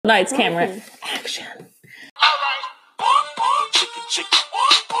Lights, camera, action. Chicken, chicken,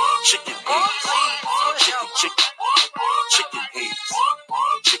 chicken heads, chicken, chicken, chicken heads,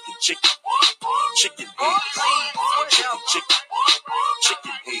 chicken, chicken, chicken heads, chicken, chicken,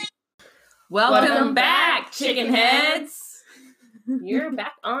 chicken heads. Welcome back, chicken heads. You're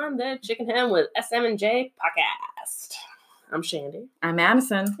back on the Chicken Head with SM&J podcast. I'm Shandy. I'm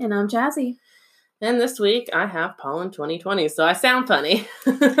Madison. And I'm Jazzy. And this week I have pollen 2020, so I sound funny.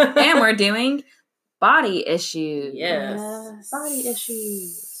 And we're doing body issues. Yes. Body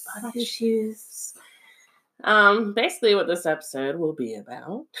issues. Body issues. Basically what this episode will be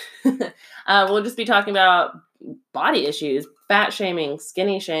about. We'll just be talking about body issues, fat shaming,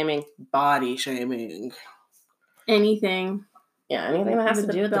 skinny shaming, body shaming. Anything. Yeah, anything that has With to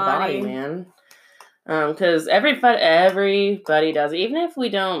the do with the body, body. man. Because everybody does it. Even if we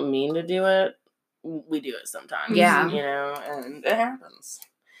don't mean to do it, we do it sometimes. Yeah. You know, and it happens.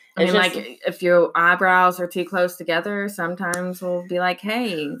 I mean, It's just- like, if your eyebrows are too close together, sometimes we'll be like,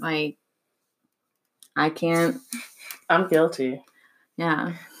 hey, like, I can't. I'm guilty.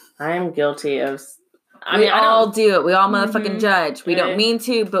 Yeah. I am guilty of... I all do it. We all motherfucking Mhm. judge. We Yeah. don't mean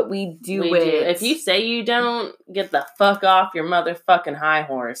to, but we do We it. do. If you say you don't, get the fuck off your motherfucking high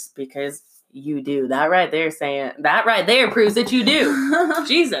horse, because you do. That right there proves that you do.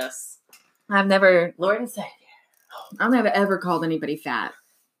 Jesus. I've never Lord and Savior. ever called anybody fat.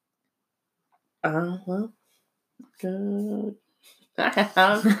 Well, good. I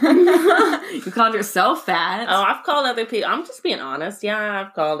have. You called yourself fat. Oh, I've called other people. I'm just being honest. Yeah,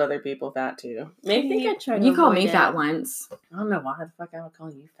 I've called other people fat too. Maybe I tried to You called me avoid fat it. once. I don't know why the fuck I would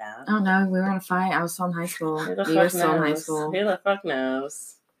call you fat. Oh no, we were in a fight. I was still in high school. Who the You were fuck still in high knows? school. Who the fuck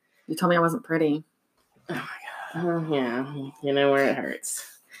knows? You told me I wasn't pretty. Oh my god. Yeah, you know where it hurts.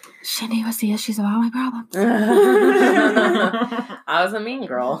 Shandy, what's the issues of all my problems? I was a mean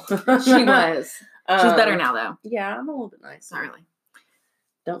girl. She was. She's better now, though. Yeah, I'm a little bit nicer. Not really.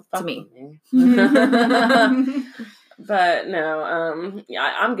 Don't fuck To me. with me. But no,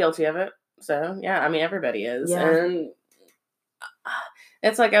 yeah, I'm guilty of it. So yeah, I mean everybody is, Yeah. and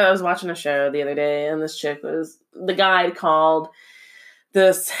it's like I was watching a show the other day, and this chick the guy called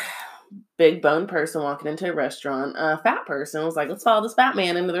this big bone person walking into a restaurant a fat person. Was like, let's follow this fat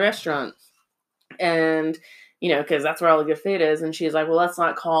man into the restaurant, and you know, because that's where all the good food is. And she's like, well, let's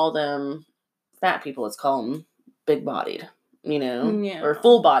not call them fat people. Let's call them big bodied. You know, Yeah. or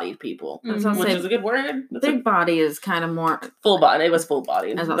full-bodied people, I was gonna which say, is a good word. That's big body is kind of more. full body. It was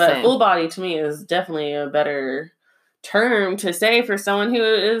full-bodied, That's what I'm but saying. full-bodied to me is definitely a better term to say for someone who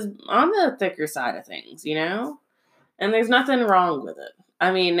is on the thicker side of things. You know, and there's nothing wrong with it.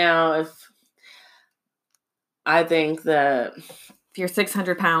 I mean, now if I think that. If you're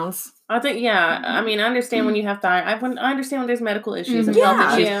 600 pounds. I think, yeah. I mean, I understand when you have I understand when there's medical issues and Yeah.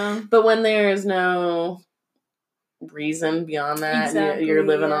 health issues, Yeah. but when there is no reason beyond that, Exactly, you're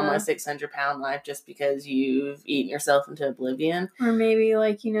living on yeah. my 600-pound life just because you've eaten yourself into oblivion. Or maybe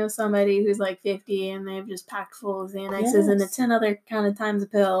like, you know, somebody who's like 50 and they've just packed full of Xanaxes and Yes. 10 other kind of times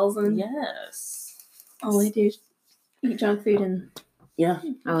of pills and Yes. all they do is eat junk food and Yeah,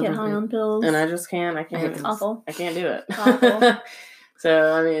 get high on pills. and I just can't. I can't. It's awful. I can't do it. Awful.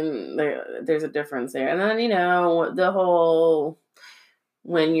 So I mean, there's a difference there, and then you know the whole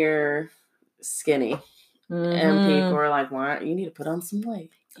when you're skinny. And people are like, "Why? You need to put on some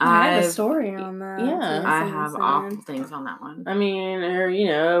weight." I have a I've- story on that. Yeah. I have awful things on that one. I mean, or you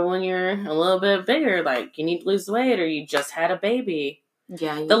know, when you're a little bit bigger, like you need to lose weight, or you just had a baby.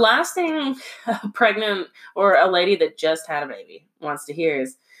 Yeah. The last thing a pregnant or a lady that just had a baby wants to hear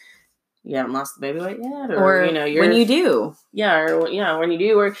is, "You haven't lost the baby weight yet," or you know, you're when you do. when you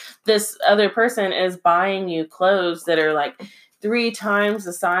do, or this other person is buying you clothes that are like 3 times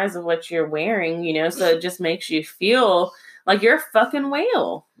the size of what you're wearing, you know, so it just makes you feel like you're a fucking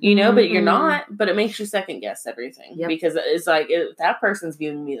whale, you know, but you're Mhm. not, but it makes you second guess everything. Yep. Because it's like, if that person's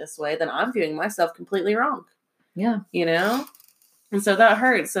viewing me this way, then I'm viewing myself completely wrong, Yeah. you know? And so that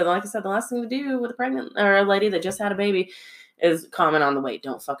hurts. So like I said, the last thing to do with a pregnant or a lady that just had a baby is comment on the weight.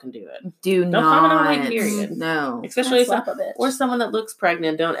 Don't fucking do it. Do Don't not. comment on weight, period. No. Especially slap a bitch. or someone that looks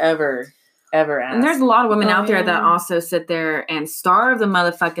pregnant. Don't ever ask. And there's a lot of women Oh, out there that yeah. also sit there and starve the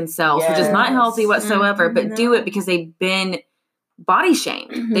motherfucking self, which is not Yes. healthy whatsoever, but do No. it because they've been body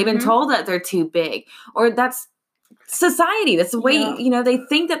shamed. They've been Mhm. told that they're too big. Or that's society. That's the way, Yeah. you know, they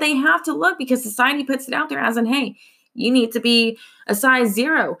think that they have to look because society puts it out there as in, hey, You need to be a size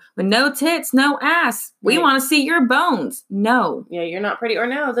 0 with no tits, no ass. We Right. want to see your bones. No. Yeah, you're not pretty. Or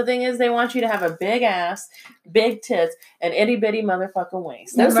no, the thing is, they want you to have a big ass, big tits, and itty bitty motherfucking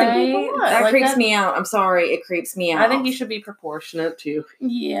waist. Those Right. are people what? That Like, creeps me out. I'm sorry. It creeps me out. I think you should be proportionate to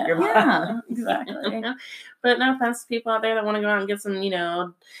Yeah. your body. Yeah. Exactly. But no offense to people out there that want to go out and get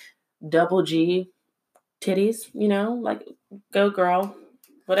some, double G titties, like, go girl,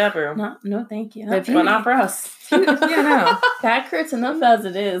 whatever. No, thank you. But not for us. Yeah, no. That hurts enough as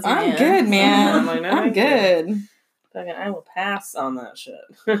it is. I'm man. good, man. I'm like, no, I'm thank you. good. Fucking, I will pass on that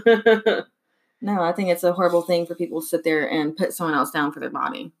shit. No, I think it's a horrible thing for people to sit there and put someone else down for their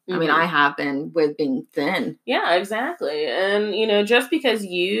body. I mean, Mhm. I have been with being thin. Yeah, exactly. And, just because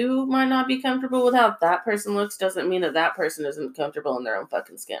you might not be comfortable with how that person looks doesn't mean that that person isn't comfortable in their own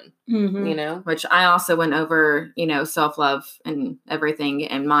fucking skin, Mhm. Which I also went over, self-love and everything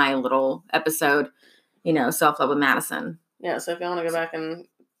in my little episode, self-love with Madison. Yeah, so if you want to go back and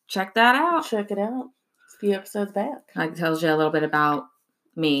Check that out. check it out, a few episodes back. It tells you a little bit about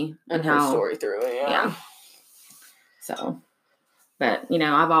me And and her how story through it, yeah. So, but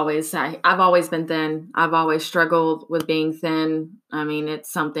I've always been thin. I've always struggled with being thin. I mean,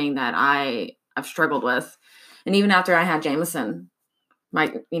 it's something that I've struggled with, and even after I had Jameson,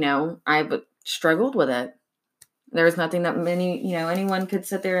 I've struggled with it. There was nothing that anyone could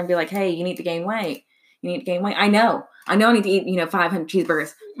sit there and be like, "Hey, you need to gain weight. You need to gain weight." I know. I need to eat 500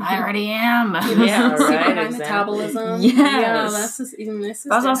 cheeseburgers. I already am. Yeah, Super right, high exactly. metabolism. Yes. Yeah, that's just even this.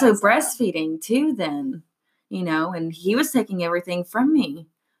 I was also breastfeeding too then, and he was taking everything from me.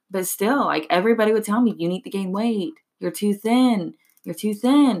 But still, like, everybody would tell me, you need to gain weight. You're too thin. You're too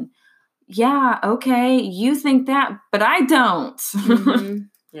thin. Yeah, okay. You think that, but I don't. Mhm.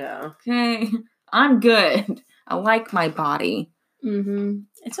 Yeah. Okay. I'm good. I like my body. Mhm.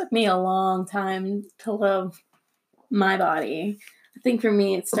 It took me a long time to love my body. I think for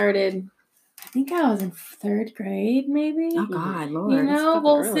me, it started. I think I was in 3rd grade, maybe. Oh, God, Lord. You that's know, fucking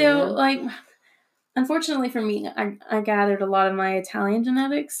well, early, so man. like, unfortunately for me, I gathered a lot of my Italian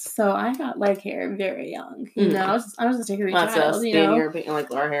genetics, so I got leg hair very young. I was just a hairy That's child. us being European,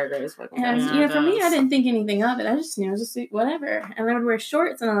 like, our hair goes fucking And fast. for me, I didn't think anything of it. I just, just whatever. And I would wear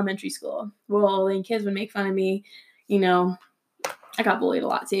shorts in elementary school. Well, then kids would make fun of me. I got bullied a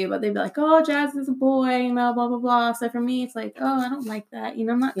lot too, but they'd be like, "Oh, Jazz is a boy," blah blah blah. So for me, it's like, oh, I don't like that.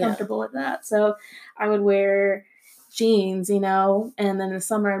 I'm not Yeah. comfortable with that. So I would wear jeans, and then in the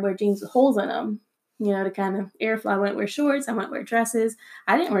summer I'd wear jeans with holes in them, to kind of airflow. I wouldn't wear shorts. I wouldn't wear dresses.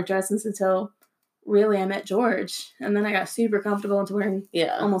 I didn't wear dresses until really I met George, and then I got super comfortable into wearing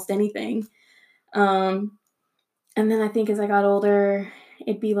almost anything. And then I think as I got older,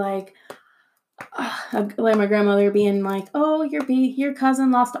 it'd be like my grandmother being like, "Oh, your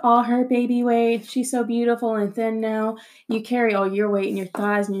cousin lost all her baby weight. She's so beautiful and thin now. You carry all your weight in your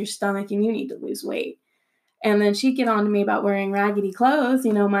thighs and your stomach, and you need to lose weight." And then she'd get on to me about wearing raggedy clothes,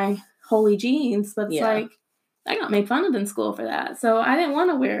 my holy jeans. But it's like, I got made fun of in school for that. So I didn't want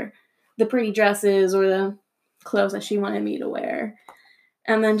to wear the pretty dresses or the clothes that she wanted me to wear.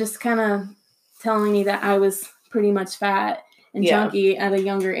 And then just kind of telling me that I was pretty much fat and junky at a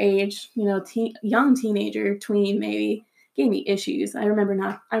younger age, young teenager, tween maybe, gave me issues. I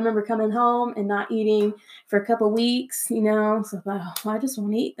remember coming home and not eating for a couple weeks, so I thought, I just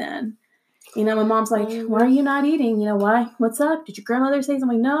won't eat then. My mom's like, "Why are you not eating? Why? What's up? Did your grandmother say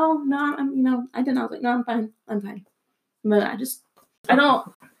something?" No, I didn't. I was like, "No, I'm fine. But I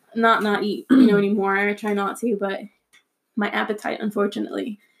don't not eat, anymore. I try not to, but my appetite,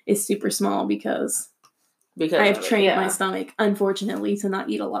 unfortunately, is super small because I have trained my stomach, unfortunately, to not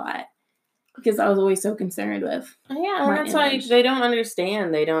eat a lot because I was always so concerned with. Yeah, and that's why they don't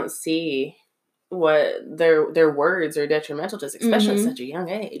understand. They don't see what their words are detrimental to us, especially at such a young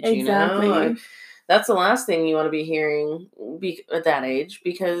age. Exactly. Like, that's the last thing you want to be hearing at that age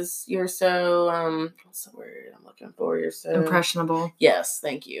because you're so what's the word I'm looking for? You're so impressionable. Yes,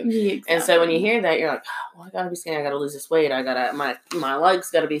 thank you. Exactly. And so when you hear that, you're like, "Oh, well, I gotta be skinny. I gotta lose this weight. I gotta my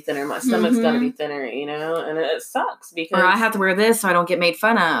legs gotta be thinner. My stomach's gotta be thinner. And it sucks because or I have to wear this so I don't get made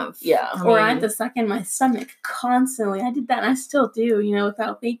fun of. Yeah, I have to suck in my stomach constantly. I did that, and I still do.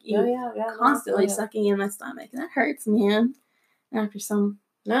 Without thinking. Constantly sucking in my stomach. That hurts, man. After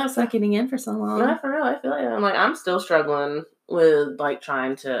sucking in for so long. No, for real. I feel like I'm still struggling with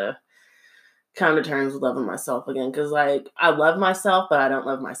trying to come to terms with loving myself again because I love myself, but I don't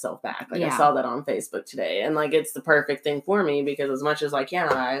love myself back. I saw that on Facebook today, and it's the perfect thing for me because as much as I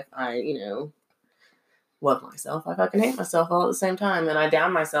love myself, I fucking hate myself all at the same time, and I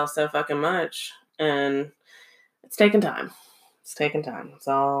down myself so fucking much, and it's taking time. It's taking time. It's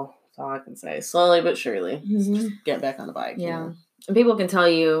all all I can say. Slowly but surely, Mhm. get back on the bike. you Yeah. know? And people can tell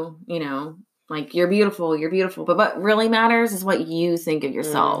you, like, you're beautiful. But what really matters is what you think of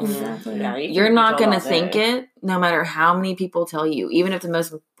yourself. Mhm. Exactly. Yeah, you can You're be not told going to all think day. it no matter how many people tell you. Even if the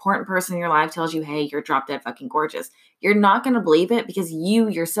most important person in your life tells you, hey, you're drop dead fucking gorgeous. You're not going to believe it because you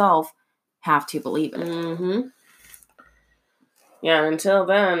yourself have to believe it. Mm-hmm. Yeah, until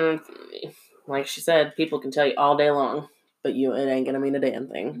then, like she said, people can tell you all day long, but it ain't gonna mean a damn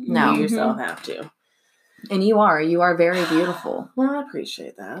thing. No. You yourself have to. And you are very beautiful. Well, I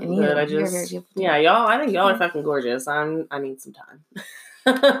appreciate that. And But you're very beautiful. yeah, y'all. I think y'all are fucking gorgeous. I need some time.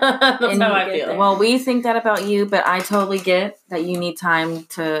 That's And how you I get feel. there. Well, we think that about you, but I totally get that you need time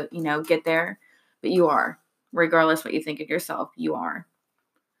to, get there. But you are. Regardless what you think of yourself, you are.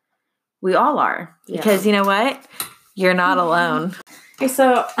 We all are. Yeah. Because you know what? You're not alone. Okay,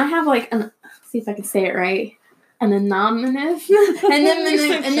 so I have like see if I can say it right. An anonymous. An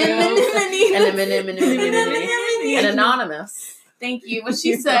anonymous. Thank you. What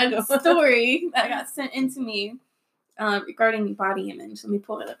she said, story that got sent into me regarding body image. Let me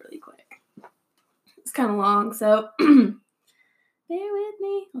pull it up really quick. It's kind of long, so bear with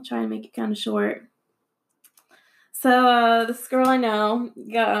me. I'll try and make it kind of short. So this girl I know,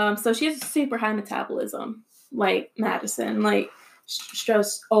 so she has a super high metabolism, like Madison, like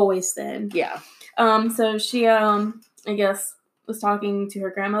Stroh's always thin. Yeah. So she, I guess, was talking to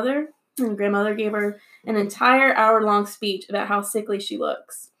her grandmother, and her grandmother gave her an entire hour-long speech about how sickly she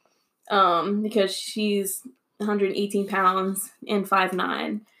looks, because she's 118 pounds and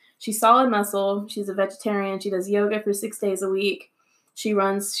 5'9". She's solid muscle. She's a vegetarian. She does yoga for 6 days a week. She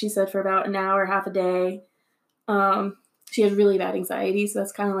runs, she said, for about an hour, half a day. She has really bad anxiety, so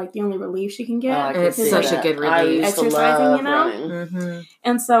that's kind of like the only relief she can get. I can It's see such a that. good I relief. used to Exercising, love you know? running. Mm-hmm.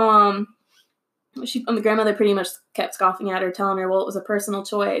 And so, the grandmother pretty much kept scoffing at her, telling her, well, it was a personal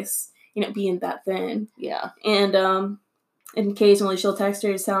choice, being that thin. Yeah. And occasionally she'll text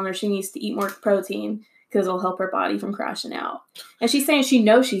her telling her she needs to eat more protein because it'll help her body from crashing out. And she's saying she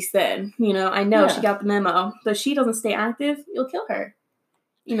knows she's thin. I know she got the memo. But if she doesn't stay active, you'll kill her.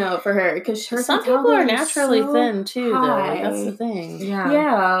 For her. Because her Some people are metabolism is naturally so thin too, though. Like, that's high. the thing. Yeah.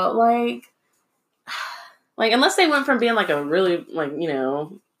 Yeah, Like, unless they went from being like a really, like,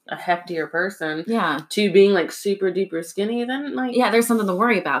 a heftier person Yeah. to being like super duper skinny, then like Yeah, there's something to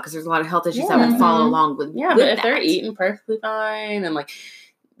worry about because there's a lot of health issues that Yeah. would follow along with yeah, with but if that. they're eating perfectly fine and like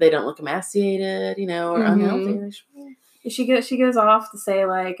they don't look emaciated, or Mhm. unhealthy, they should be- She goes off to say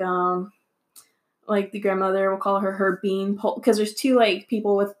like the grandmother will call her beanpole, because there's two like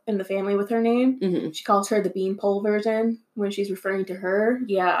people in the family with her name. Mhm. She calls her the beanpole version when she's referring to her.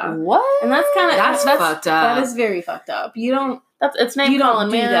 Yeah, What? and that's kind of That's fucked up. That is very fucked up. You don't. It's name You don't calling,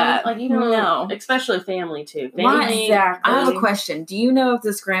 do man. that. Like, you don't No. especially family too. Why- Family, Exactly. I have a question. Do you know if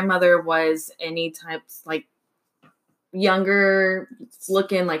this grandmother was any types like younger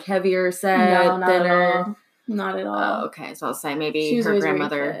looking, like heavier set, No, not thinner? at all. Not at all. Oh, okay. So I'll say maybe She was her always very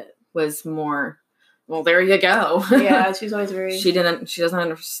grandmother fit. was more. Well, there you go. Yeah, she's always very. She doesn't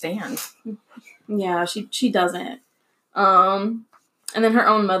understand. Yeah, she doesn't. And then her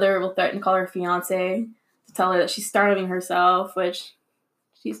own mother will threaten to call her fiance to tell her that she's starving herself, which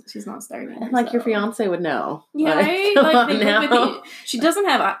she's not starving herself. like your fiance would know. Yeah, Like, right? come Like, on they live with now. you. She doesn't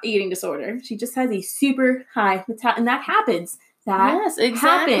have an eating disorder. She just has a super high and that happens. That Yes,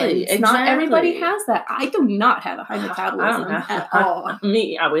 exactly. happens. Not everybody Exactly. has that. I do not have a high metabolism I don't know. at all.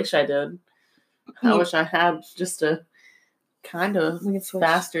 Me, I wish I did. I Me- wish I had just a kind of We can switch.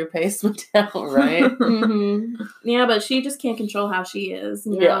 faster paced metal, right? hmm Yeah, but she just can't control how she is,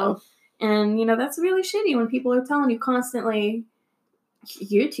 Yeah. And, that's really shitty when people are telling you constantly,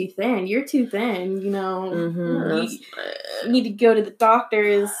 you're too thin, Mhm. you need to go to the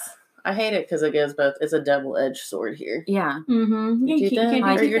doctors. I hate it because it gives both. It's a double-edged sword here. Yeah. Mm-hmm. You're too thin, be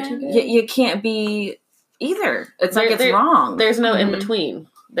or too you're thin. too big. You can't be either. It's like it's There- wrong. There's no in Mhm. between.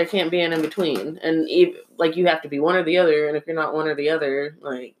 There can't be an in between, and you have to be one or the other. And if you're not one or the other,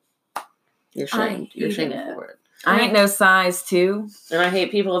 like you're shamed. You're hated shamed it. for it. I ain't no size 2. And I hate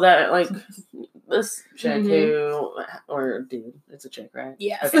people that like this chick Mhm. who, or dude, it's a chick, right?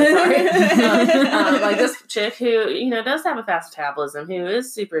 Yes. Okay, sorry. Like this chick who, does have a fast metabolism, who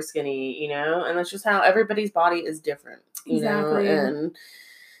is super skinny, and that's just how everybody's body is different, Exactly. and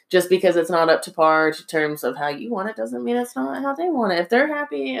just because it's not up to par to terms of how you want it doesn't mean it's not how they want it. If they're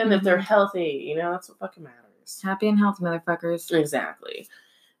happy and if they're healthy, that's what fucking matters. Happy and healthy, motherfuckers. Exactly.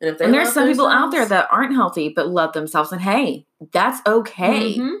 And if they And there's love some people out there themselves- that aren't healthy but love themselves, and hey, that's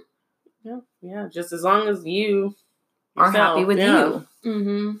okay. Mhm. yeah, just as long as you Are happy with you.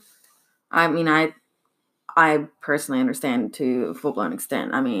 Mm-hmm. I mean, I personally understand to a full blown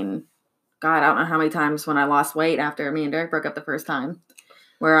extent. I mean, God, I don't know how many times when I lost weight after me and Derek broke up the first time,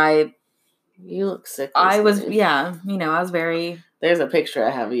 where You look sick. I was, skinny. yeah, you know, I was very. There's a picture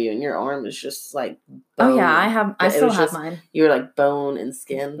I have of you, and your arm is just like bone. Oh yeah, I It still was have just- mine. You were like bone and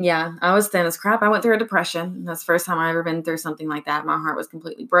skin. Yeah, I was thin as crap. I went through a depression. That's the first time I ever been through something like that. My heart was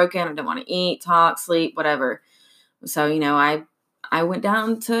completely broken. I didn't want to eat, talk, sleep, whatever. So, you know, I went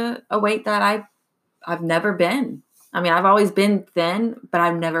down to a weight that I've never been. I mean, I've always been thin, but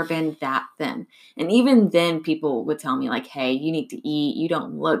I've never been that thin. And even then people would tell me like, hey, you need to eat. You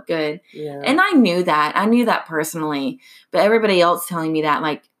don't look good. Yeah. And I knew that. I knew that personally. But everybody else telling me that,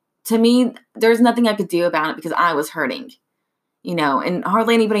 like, to me, there's nothing I could do about it because I was hurting, you know, and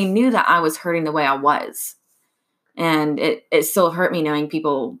hardly anybody knew that I was hurting the way I was. And it still hurt me knowing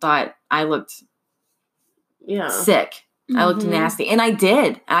people thought I looked sick. I looked nasty. And I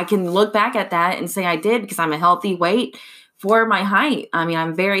did. I can look back at that and say I did because I'm a healthy weight for my height. I mean,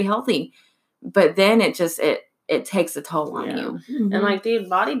 I'm very healthy. But then it takes a toll on you. And like, dude,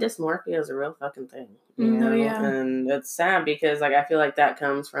 body dysmorphia is a real fucking thing. You know? Oh, yeah. And it's sad because like I feel like that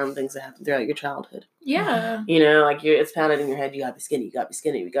comes from things that happen throughout your childhood. Yeah. You know, like it's pounded in your head, you gotta be skinny, you gotta be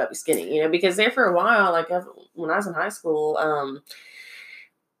skinny, you gotta be skinny. You know, because there for a while, like when I was in high school,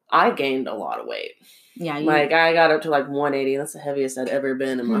 I gained a lot of weight. Yeah. Like I got up to like 180. That's the heaviest I'd ever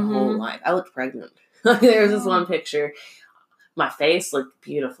been in my whole life. I looked pregnant. There was this one picture. My face looked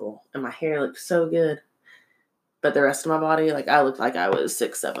beautiful and my hair looked so good. But the rest of my body, like I looked like I was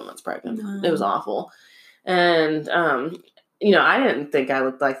 6-7 months pregnant. Wow. It was awful. And you know, I didn't think I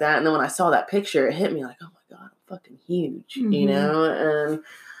looked like that. And then when I saw that picture, it hit me like, oh my God, I'm fucking huge. You know? And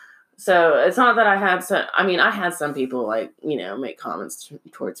so it's not that I had some people like, you know, make comments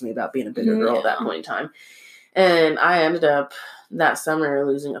towards me about being a bigger girl at that point in time. And I ended up that summer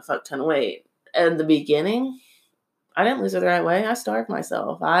losing a fuck ton of weight. At the beginning, I didn't lose it the right way. I starved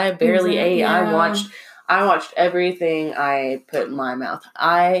myself. I barely ate. Yeah. I watched everything I put in my mouth.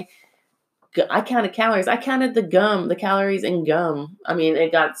 I counted calories. I counted the calories in gum. I mean,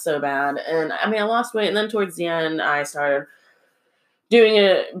 it got so bad. And I mean, I lost weight. And then towards the end, I started doing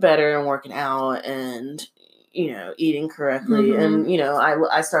it better and working out and, you know, eating correctly. And, you know,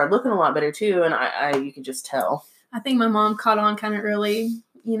 I started looking a lot better too. And you could just tell. I think my mom caught on kind of early,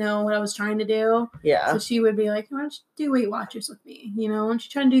 you know, what I was trying to do. Yeah. So she would be like, why don't you do Weight Watchers with me? You know, why don't you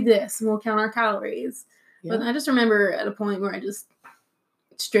try and do this and we'll count our calories. Yeah. But I just remember at a point where I just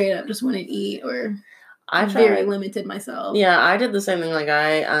straight up just wouldn't eat or I very limited myself. Yeah, I did the same thing. Like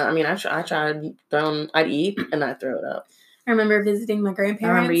I tried I'd eat and I'd throw it up. I remember visiting my grandparents. I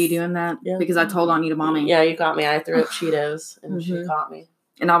remember you doing that because I told on you to mommy. Yeah, you caught me. I threw up Cheetos and she caught me.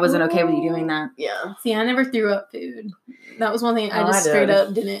 And I wasn't okay with you doing that. Yeah. See, I never threw up food. That was one thing I Oh, just I straight did.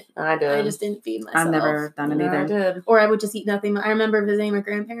 up didn't. I did. I just didn't feed myself. I've never done it Yeah, I either. did. Or I would just eat nothing. I remember visiting my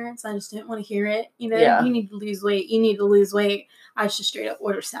grandparents. I just didn't want to hear it. You know, Yeah. you need to lose weight. You need to lose weight. I just straight up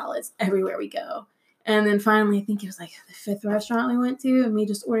order salads everywhere we go. And then finally, I think it was like the 5th restaurant we went to, and me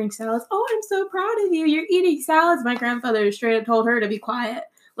just ordering salads. Oh, I'm so proud of you. You're eating salads. My grandfather straight up told her to be quiet,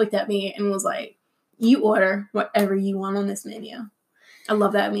 looked at me, and was like, you order whatever you want on this menu. I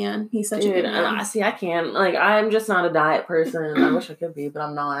love that man. He's such a good man. I can't. Like, I'm just not a diet person. I wish I could be, but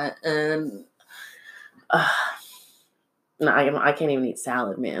I'm not. And no, I can't even eat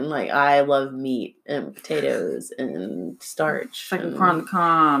salad, man. Like, I love meat and potatoes and starch. Like and corn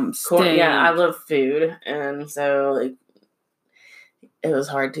com, corn. steak. Yeah, I love food, and so like it was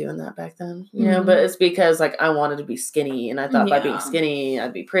hard doing that back then, you know. But it's because like I wanted to be skinny, and I thought by being skinny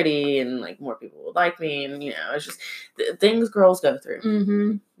I'd be pretty, and like more people would like me, and you know, it's just things girls go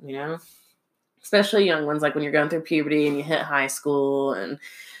through, you know, especially young ones. Like when you're going through puberty and you hit high school and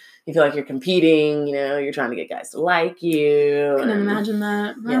you feel like you're competing, you know, you're trying to get guys to like you. I can imagine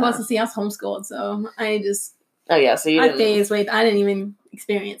that. Yeah. I wasn't. See, I was homeschooled, so I just. Oh yeah, so you I didn't. phased weight. I didn't even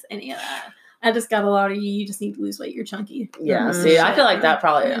experience any of that. I just got a lot of you just need to lose weight. You're chunky. Yeah, see, I feel like that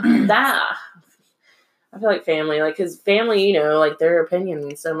probably that. I feel like family, like, because family, you know, like their opinion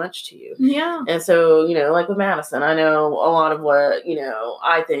means so much to you. Yeah. And so, you know, like with Madison, I know a lot of what, you know,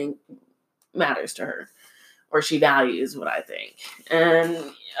 I think matters to her, or she values what I think. And,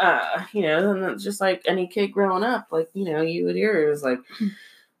 you know, and it's just like any kid growing up, like, you know, you with yours, like,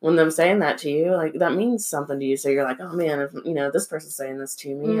 when them saying that to you, like, that means something to you. So you're like, oh man, if, you know, this person's saying this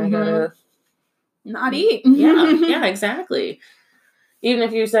to me, I gotta not eat. yeah, exactly. Even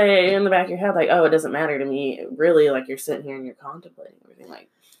if you say in the back of your head, like, oh, it doesn't matter to me, really, like, you're sitting here and you're contemplating everything, like,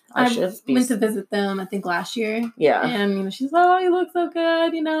 I should be. went to visit them, I think, last year. Yeah. And, she's like, oh, you look so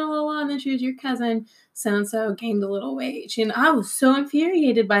good, blah, blah. And then she was, your cousin so-and-so gained a little weight. And I was so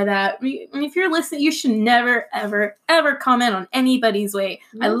infuriated by that. I mean, if you're listening, you should never, ever, ever comment on anybody's weight.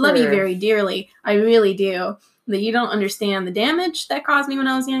 I love you Never. very dearly. I really do. That you don't understand the damage that caused me when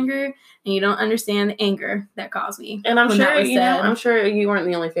I was younger, and you don't understand the anger that caused me. And I'm when that sure, was you know, said. I'm sure you weren't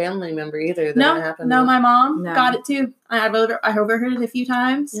the only family member either that No, it happened no, to. my mom No. got it too. I overheard it a few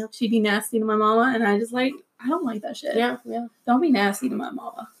times. Yep. She'd be nasty to my mama, and I just I don't like that shit. Yeah. Don't be nasty to my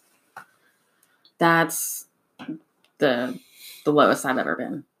mama. That's the lowest I've ever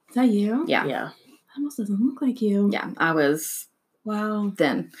been. Is that you? Yeah. Yeah. That almost doesn't look like you. Yeah. I was Wow.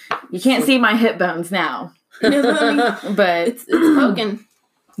 thin. You can't see my hip bones now. But It's broken.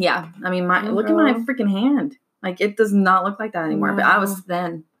 yeah, I mean, Oh, look at my girl. freaking hand. Like, it does not look like that anymore. But I was Wow.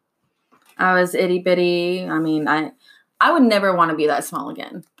 thin. I was itty bitty. I mean, I would never want to be that small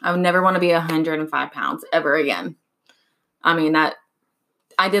again. I would never want to be 105 pounds ever again. I mean,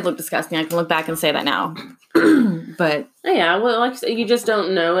 I did look disgusting. I can look back and say that now. But Yeah, well, like I said, you just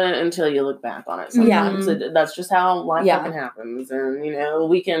don't know it until you look back on it. Yeah. Sometimes that's just how life Yeah. fucking happens, and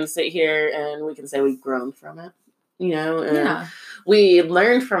we can sit here and we can say we've grown from it, and yeah, we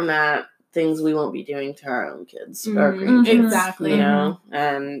learned from that things we won't be doing to our own kids or Mhm. grandkids, Exactly.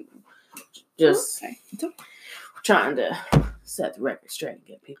 and just Okay. trying to set the record straight and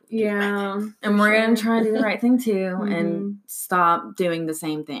get people. To do right. Yeah. and we're going to Sure. try to do the right thing too Mhm. and stop doing the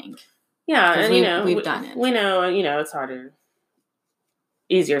same thing. Yeah, 'Cause and we've done it. We know, it's harder,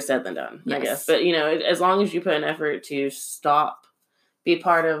 easier said than done, I Yes. guess. But as long as you put an effort to stop, be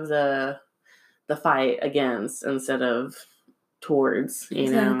part of the fight against instead of towards,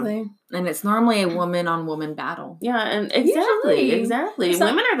 Exactly. And it's normally a woman on woman battle. Yeah, and exactly. Usually.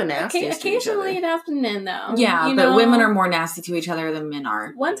 Women are the nastiest. Occasionally it has men though. Yeah, You but know? women are more nasty to each other than men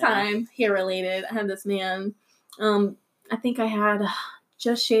are. One Yeah. time, hair related, I had this man. I think I had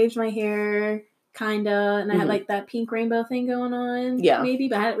just shaved my hair, kinda, and I had Mhm. like that pink rainbow thing going on. Yeah. maybe,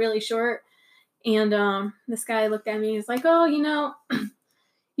 but I had it really short. And this guy looked at me and he's like, "Oh,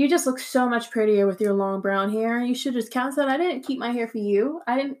 you just look so much prettier with your long brown hair. You should just count." I didn't keep my hair for you.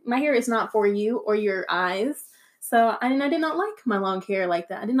 My hair is not for you or your eyes. So I did not like my long hair like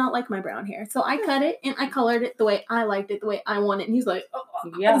that. I did not like my brown hair. So I cut it and I colored it the way I liked it, the way I wanted. And he's like, "Oh,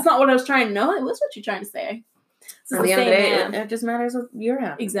 Yeah. that's not what I was trying to know. It was what you're trying to say." It's At the the end of the same day, man. it just matters what you're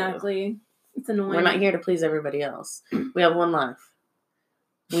happy. Exactly. It's annoying. We're not here to please everybody else. We have one life.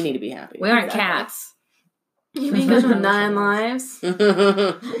 We need to be happy. We aren't Exactly. cats. You mean guys with 9 lives?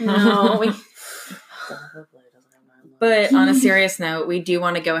 No. But on a serious note, we do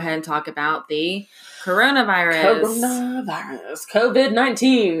want to go ahead and talk about the coronavirus. Coronavirus,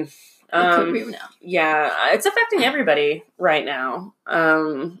 COVID-19. Yeah, it's affecting everybody right now.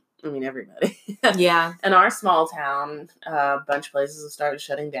 Everybody. Yeah. In our small town, a bunch of places have started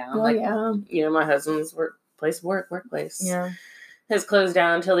shutting down. Oh, yeah. My husband's workplace Yeah. has closed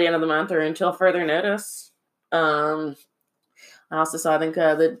down until the end of the month or until further notice. I also saw, I think,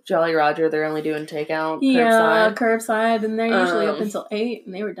 the Jolly Roger, they're only doing takeout, Yeah, curbside. curbside, and they're usually Um, open until 8,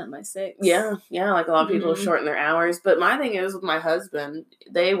 and they were done by 6. Yeah, like a lot of people have Mhm. shortened their hours. But my thing is with my husband,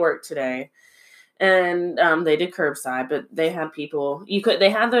 they worked today, and they did curbside, but they had people. They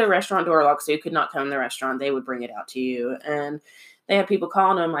had the restaurant door locked, so you could not come in the restaurant. They would bring it out to you, and they had people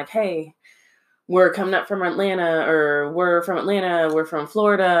calling them like, "Hey, we're coming up from Atlanta, or we're from Atlanta, we're from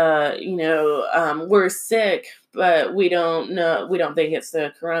Florida, we're sick, but we don't think it's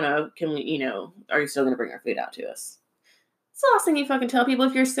the corona. Can we, are you still going to bring our food out to us?" It's the last thing you fucking tell people.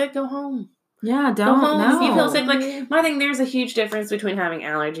 If you're sick, go home. Yeah, Go don't home know. if you feel sick. Like, my thing, there's a huge difference between having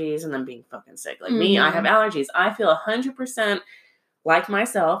allergies and then being fucking sick. Like me, I have allergies. I feel 100% like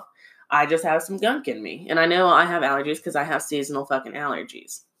myself. I just have some gunk in me. And I know I have allergies because I have seasonal fucking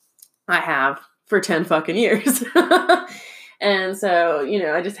allergies. I have for 10 fucking years. And so,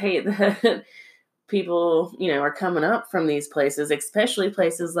 I just hate that people, are coming up from these places, especially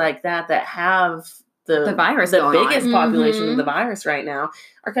places like that have the virus the going biggest on. population Mhm. of the virus right now,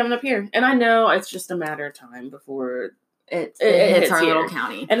 are coming up here. And I know it's just a matter of time before It hits hits our here. little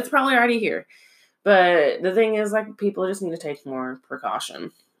county. And it's probably already here. But the thing is, like, people just need to take more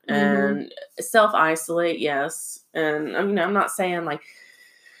precaution and self-isolate, yes. And, I'm not saying, like,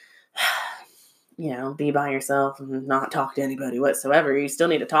 be by yourself and not talk to anybody whatsoever. You still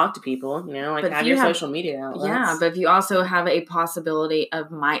need to talk to people, like, But have if your you have- social media outlets. Yeah, but if you also have a possibility of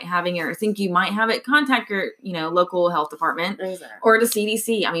having it or think you might have it, contact your, local health department Exactly. or the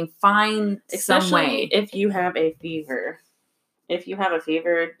CDC. I mean, find some Especially way. if you have a fever. If you have a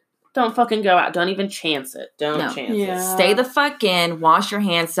fever, don't fucking go out. Don't even chance it. Don't No. chance Yeah. Stay the fuck in. Wash your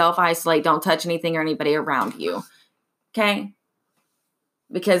hands. Self-isolate. Don't touch anything or anybody around you. Okay?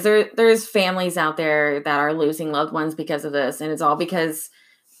 Because there's families out there that are losing loved ones because of this. And it's all because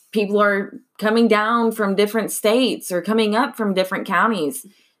people are coming down from different states or coming up from different counties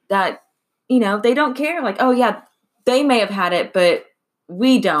that, they don't care. Like, oh, yeah, they may have had it, but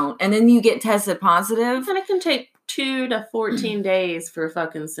we don't. And then you get tested positive. And it can take 2 to 14 days for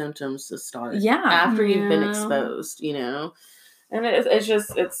fucking symptoms to start. Yeah. After you've been Yeah. exposed, And it's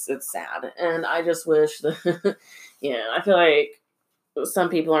just, it's sad. And I just wish that, I feel like some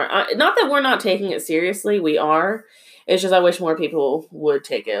people aren't, not that we're not taking it seriously, we are. It's just I wish more people would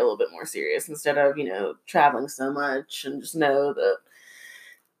take it a little bit more serious instead of, traveling so much, and just know that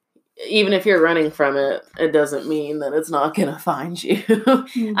even if you're running from it, it doesn't mean that it's not going to find you.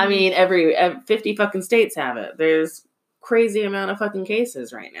 I mean, every 50 fucking states have it. There's crazy amount of fucking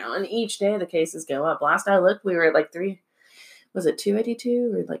cases right now. And each day the cases go up. Last I looked, we were at like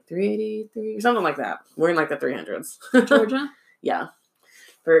 282 or like 383 or something like that. We're in like the 300s. Georgia? Yeah.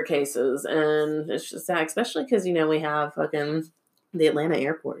 For cases. And it's just sad, especially because, we have fucking the Atlanta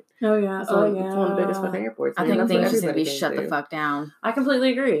airport. Oh, yeah. It's one of the biggest fucking airports. I man. think That's things what just need to be everybody shut came the through. fuck down. I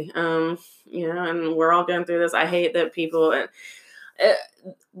completely agree. And we're all going through this. I hate that people.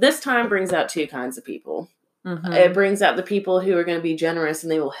 This time brings out two kinds of people. Mhm. It brings out the people who are going to be generous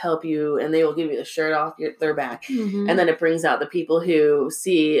and they will help you and they will give you the shirt off their back. Mm-hmm. And then it brings out the people who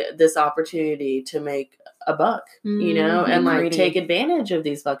see this opportunity to make a buck, and like Greedy. take advantage of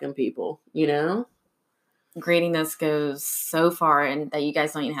these fucking people, Greediness goes so far, and that you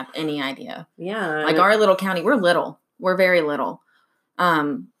guys don't even have any idea. Yeah. Like our little county, we're little. We're very little.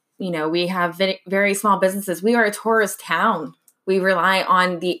 We have very small businesses. We are a tourist town. We rely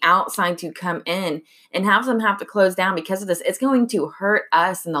on the outside to come in, and have them have to close down because of this. It's going to hurt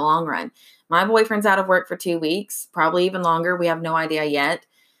us in the long run. My boyfriend's out of work for 2 weeks, probably even longer. We have no idea yet.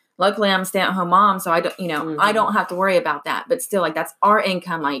 Luckily, I'm a stay-at-home mom, so I don't, I don't have to worry about that. But still, like, that's our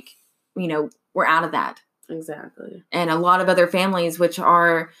income. Like, we're out of that. Exactly. And a lot of other families, which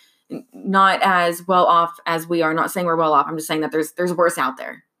are not as well off as we are. Not saying we're well off. I'm just saying that there's worse out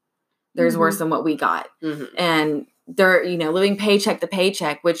there. There's worse than what we got. Mm-hmm. And they're, living paycheck to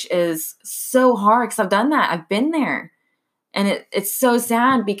paycheck, which is so hard because I've done that. I've been there. And it's so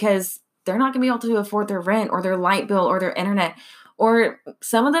sad because they're not going to be able to afford their rent or their light bill or their internet. Or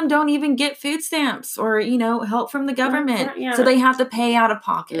some of them don't even get food stamps or, help from the government. Yeah. So they have to pay out of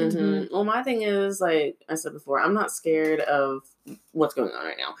pocket. Mm-hmm. Well, my thing is, like I said before, I'm not scared of what's going on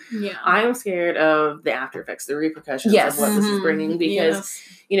right now. Yeah. I am scared of the after effects, the repercussions Yes. of what this is Mhm. bringing. Because,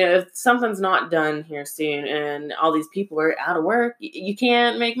 if something's not done here soon and all these people are out of work, you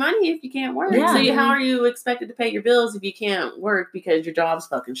can't make money if you can't work. Yeah. So how are you expected to pay your bills if you can't work because your job's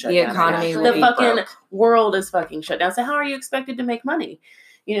fucking shut The down? economy will The be fucking broke. world is fucking shut down. So how are you expected to make money?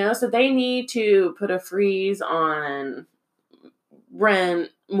 So they need to put a freeze on rent,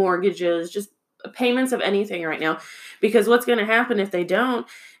 mortgages, just payments of anything right now. Because what's going to happen if they don't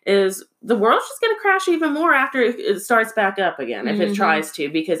is the world's just going to crash even more after it starts back up again, if it tries to,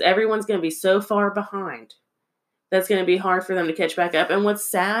 because everyone's going to be so far behind. That's going to be hard for them to catch back up. And what's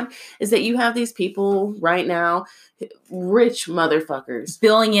sad is that you have these people right now, rich motherfuckers,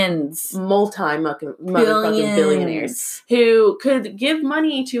 Billions. motherfucking billionaires, who could give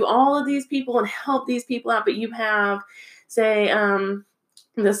money to all of these people and help these people out. But you have, say,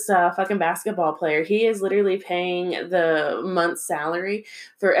 this fucking basketball player. He is literally paying the month's salary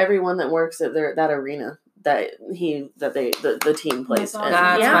for everyone that works at that arena that the team plays. That's in. awesome.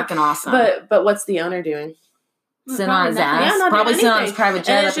 That's Yeah. fucking awesome. But what's the owner doing? Sit on his Probably ass. not Probably doing sit on his anything. private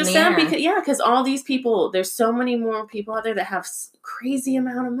jet And up it's in just the sad air. because all these people, there's so many more people out there that have crazy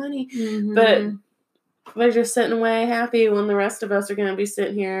amount of money, Mhm. but they're just sitting away happy when the rest of us are going to be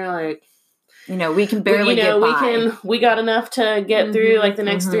sitting here like, We can barely get by. we got enough to get through like the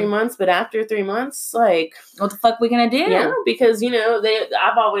next 3 months, but after 3 months, like, What the fuck we gonna do? yeah, because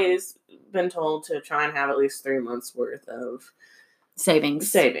I've always been told to try and have at least 3 months worth of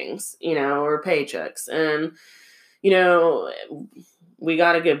Savings. or paychecks. And, we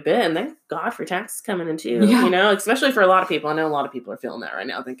got a good bit, and thank God for taxes coming in too, Yeah. Especially for a lot of people. I know a lot of people are feeling that right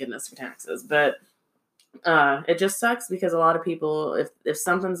now, thank goodness for taxes. But it just sucks because a lot of people, if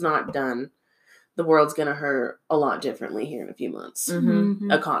something's not done, the world's going to hurt a lot differently here in a few months,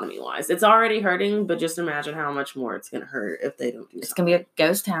 Mhm. economy-wise. It's already hurting, but just imagine how much more it's going to hurt if they don't do It's something. gonna be a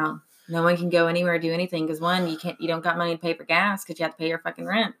ghost town. No one can go anywhere or do anything because one, you don't got money to pay for gas because you have to pay your fucking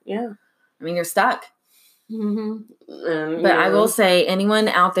rent. Yeah. I mean, you're stuck. Mhm. And, But I will say, anyone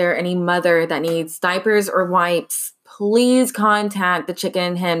out there, any mother that needs diapers or wipes, please contact the Chicken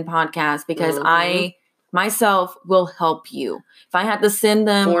and Hen podcast because I myself will help you. If I have to send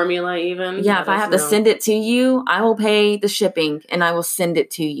them formula even. if I have to send it to you, I will pay the shipping and I will send it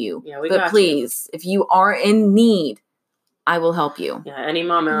to you. Yeah, we but got please, if you are in need, I will help you. Yeah, any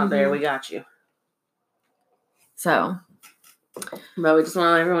mom out there, we got you. So, but we just want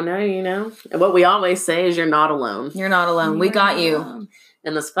to let everyone know, you know, and what we always say is you're not alone. You're not alone. We got you. Alone.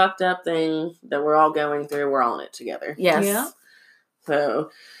 And this fucked up thing that we're all going through, we're all in it together. Yes. Yeah.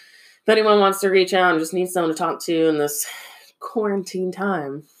 So if anyone wants to reach out and just needs someone to talk to in this quarantine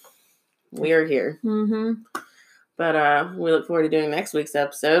time, we are here. Mm-hmm. But we look forward to doing next week's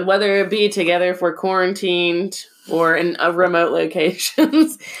episode, whether it be together if we're quarantined or in remote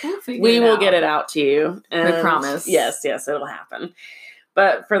locations. We will get it out to you. And We promise. Yes, it'll happen.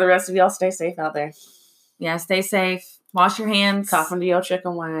 But for the rest of y'all, stay safe out there. Yeah, stay safe. Wash your hands. Cough into your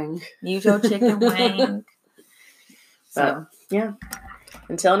chicken wang. Use your chicken wing. So, yeah.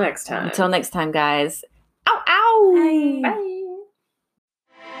 Until next time. Until next time, guys. Ow, ow. Bye.